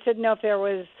right. I just didn't know if there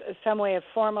was some way of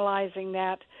formalizing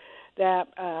that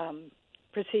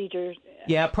procedure.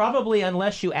 Yeah, probably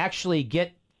unless you actually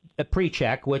get a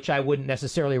pre-check, which I wouldn't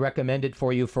necessarily recommend it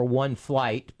for you for one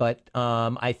flight, but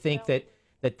I think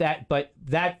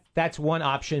that's one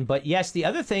option. But yes, the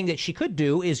other thing that she could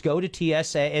do is go to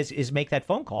TSA, is make that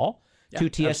phone call to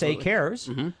TSA absolutely. Cares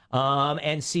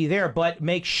and see there. But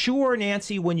make sure,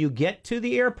 Nancy, when you get to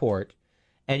the airport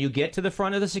and you get to the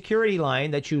front of the security line,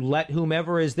 that you let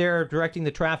whomever is there directing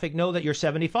the traffic know that you're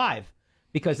 75,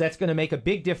 because that's going to make a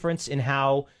big difference in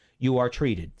how you are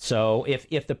treated. So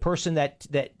if the person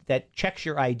that checks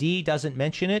your ID doesn't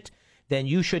mention it, then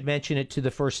you should mention it to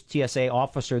the first TSA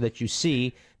officer that you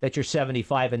see that you're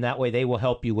 75, and that way they will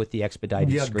help you with the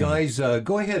expedited screening. Guys,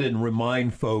 go ahead and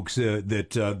remind folks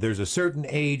that there's a certain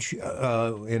age,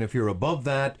 and if you're above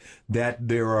that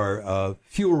there are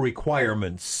fewer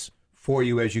requirements for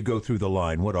you as you go through the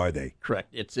line. What are they?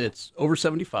 Correct. It's over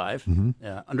 75,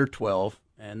 under 12,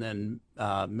 and then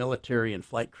military and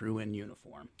flight crew in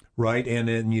uniform. Right, and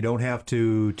then you don't have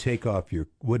to take off your,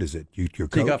 what is it, your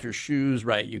coat? Take off your shoes,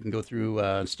 right. You can go through,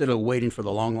 instead of waiting for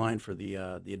the long line for the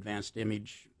advanced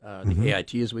image, the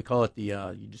AIT as we call it,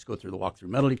 you just go through the walk-through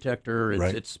metal detector.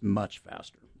 It's much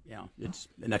faster. Yeah, it's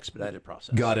an expedited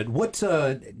process. Got it. What's,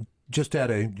 just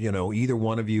at either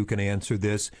one of you can answer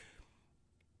this.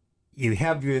 You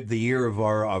have the ear of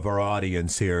our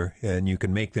audience here, and you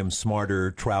can make them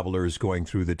smarter travelers going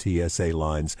through the TSA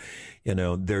lines.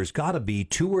 There's got to be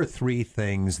 2 or 3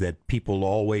 things that people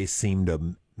always seem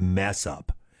to mess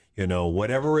up.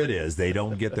 Whatever it is, they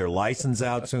don't get their license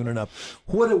out soon enough.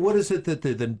 What is it that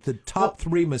the top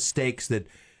 3 mistakes that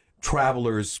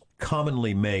travelers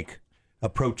commonly make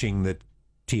approaching the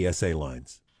TSA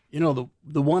lines? The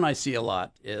one I see a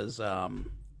lot is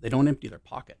they don't empty their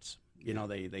pockets.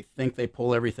 They think they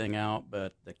pull everything out,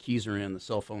 but the keys are in, the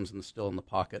cell phone's still in the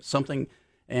pocket. Something,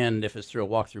 and if it's through a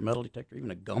walk-through metal detector, even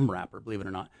a gum wrapper, believe it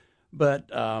or not. But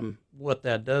what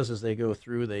that does is they go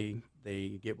through,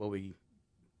 they get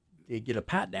a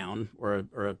pat down or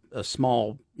a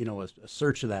small, a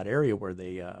search of that area where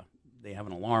they have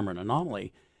an alarm or an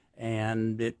anomaly,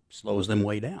 and it slows them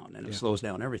way down, and it slows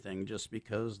down everything just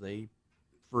because they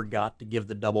forgot to give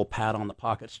the double pat on the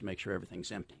pockets to make sure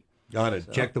everything's empty. Got it.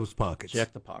 So, check those pockets.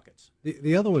 Check the pockets.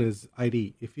 The other one is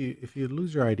ID. If you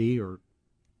lose your ID or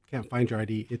can't find your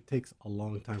ID, it takes a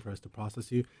long time for us to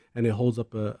process you, and it holds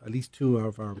up at least 2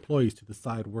 of our employees to the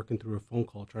side working through a phone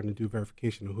call trying to do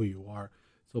verification of who you are.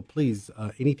 So please,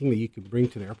 anything that you can bring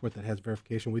to the airport that has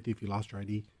verification with you if you lost your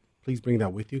ID, please bring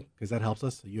that with you because that helps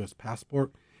us. A U.S.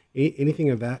 passport, anything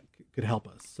of that could help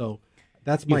us. So.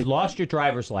 You've lost your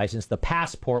driver's license. The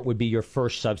passport would be your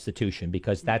first substitution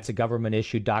because that's a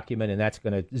government-issued document, and that's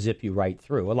going to zip you right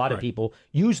through. A lot of people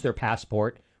use their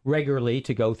passport regularly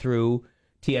to go through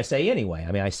TSA anyway.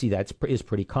 I mean, I see that is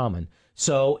pretty common.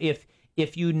 So if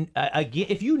you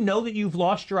know that you've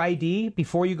lost your ID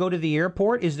before you go to the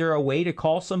airport, is there a way to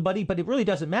call somebody? But it really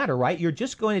doesn't matter, right? You're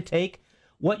just going to take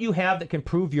what you have that can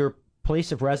prove your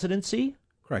place of residency?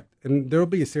 Correct. And there will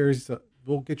be a series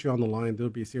we'll get you on the line.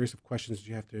 There'll be a series of questions that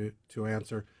you have to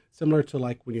answer, similar to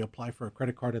like when you apply for a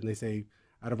credit card and they say,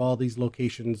 out of all these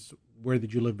locations, where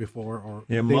did you live before? Or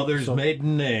your mother's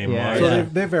maiden name. Yeah, so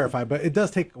they verify, but it does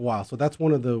take a while. So that's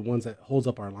one of the ones that holds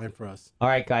up our line for us. All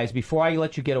right, guys, before I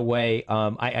let you get away,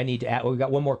 I need to add, we've got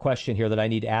one more question here that I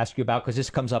need to ask you about because this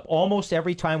comes up almost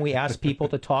every time we ask people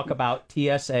to talk about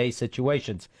TSA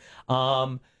situations.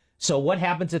 So what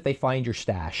happens if they find your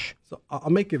stash? So I'll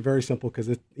make it very simple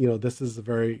because this is a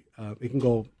very it can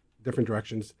go different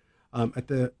directions. At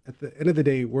the end of the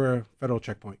day, we're a federal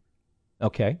checkpoint.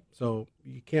 Okay. So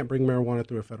you can't bring marijuana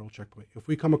through a federal checkpoint. If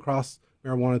we come across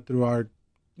marijuana through our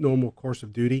normal course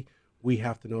of duty, we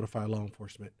have to notify law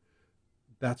enforcement.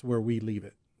 That's where we leave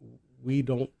it. We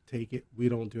don't take it. We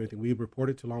don't do anything. We report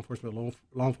it to law enforcement.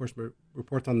 Law enforcement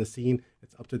reports on the scene.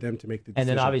 It's up to them to make the decision.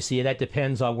 And then obviously that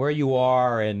depends on where you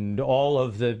are and all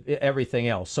of everything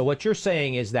else. So what you're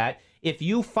saying is that if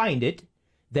you find it,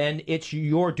 then it's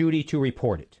your duty to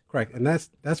report it. Correct. And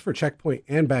that's for checkpoint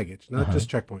and baggage, not just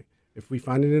checkpoint. If we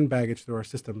find it in baggage through our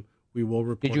system, we will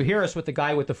report. Did you hear us with the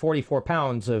guy with the 44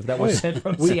 pounds that was sent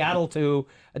from Seattle to?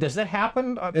 Does that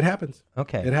happen? It happens.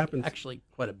 Okay, it happens. Actually,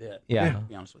 quite a bit. Yeah, to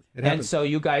be honest with you. And happens. So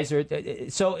you guys are.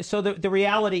 So the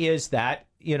reality is that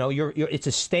you're it's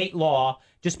a state law.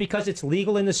 Just because it's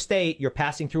legal in the state, you're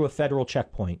passing through a federal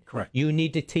checkpoint. Correct. You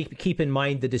need to keep in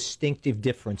mind the distinctive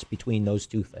difference between those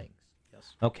two things.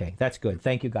 Yes. Okay, that's good.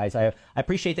 Thank you, guys. I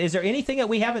appreciate that. Is there anything that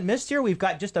we haven't missed here? We've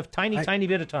got just a tiny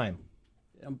bit of time.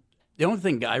 The only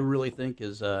thing I really think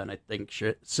is, and I think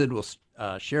Sid will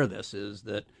share this, is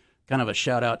that kind of a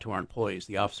shout out to our employees,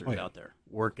 the officers out there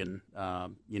working.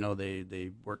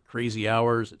 They work crazy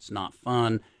hours. It's not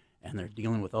fun. And they're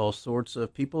dealing with all sorts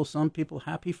of people. Some people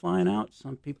happy flying out,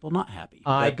 some people not happy.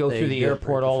 I go through the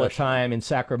airport all the time in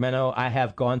Sacramento. I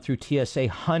have gone through TSA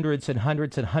hundreds and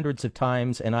hundreds and hundreds of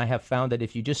times, and I have found that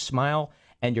if you just smile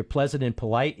and you're pleasant and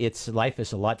polite, life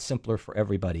is a lot simpler for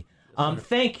everybody.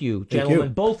 Thank you,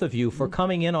 gentlemen, both of you, for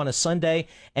coming in on a Sunday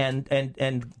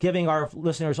and giving our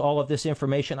listeners all of this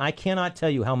information. I cannot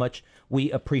tell you how much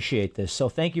we appreciate this. So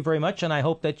thank you very much, and I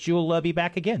hope that you'll be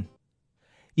back again.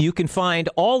 You can find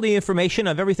all the information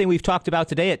of everything we've talked about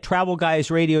today at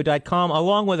TravelGuysRadio.com,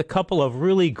 along with a couple of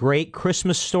really great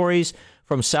Christmas stories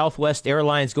from Southwest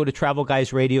Airlines. Go to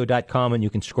TravelGuysRadio.com and you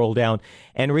can scroll down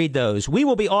and read those. We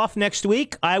will be off next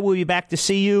week. I will be back to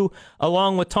see you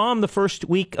along with Tom the first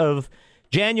week of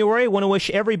January. I want to wish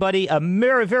everybody a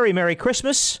very Merry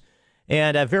Christmas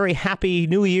and a very happy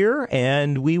New Year,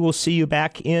 and we will see you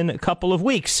back in a couple of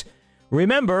weeks.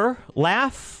 Remember,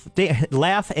 laugh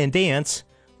and dance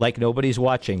like nobody's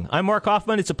watching. I'm Mark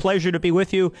Hoffman. It's a pleasure to be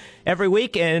with you every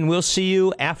week, and we'll see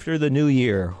you after the new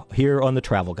year here on the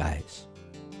Travel Guys.